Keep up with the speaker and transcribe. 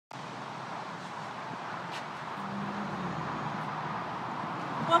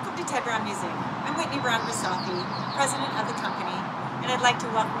Welcome to Ted Brown Museum. I'm Garrison Grisaffi, president of the company, and I'd like to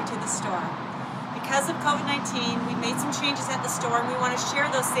welcome you to the store. Because of COVID-19, we've made some changes at the store, and we want to share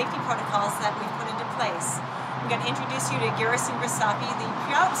those safety protocols that we've put into place. I'm going to introduce you to Garrison Grisaffi, the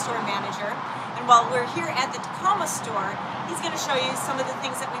proud store manager, and while we're here at the Tacoma store, he's going to show you some of the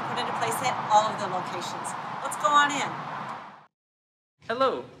things that we put into place at all of the locations. Let's go on in.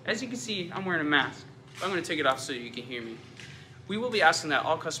 Hello, as you can see, I'm wearing a mask. I'm going to take it off so you can hear me. We will be asking that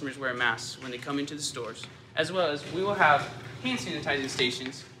all customers wear masks when they come into the stores, as well as we will have hand sanitizing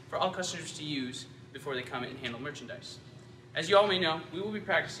stations for all customers to use before they come and handle merchandise. As you all may know, we will be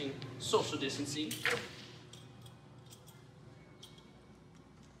practicing social distancing,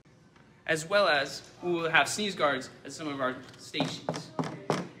 as well as we will have sneeze guards at some of our stations.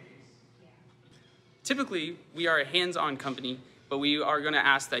 Typically, we are a hands-on company, but we are going to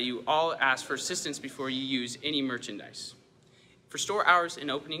ask that you all ask for assistance before you use any merchandise. For store hours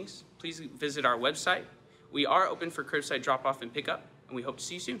and openings, please visit our website. We are open for curbside drop-off and pickup, and we hope to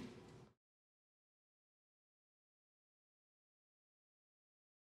see you soon.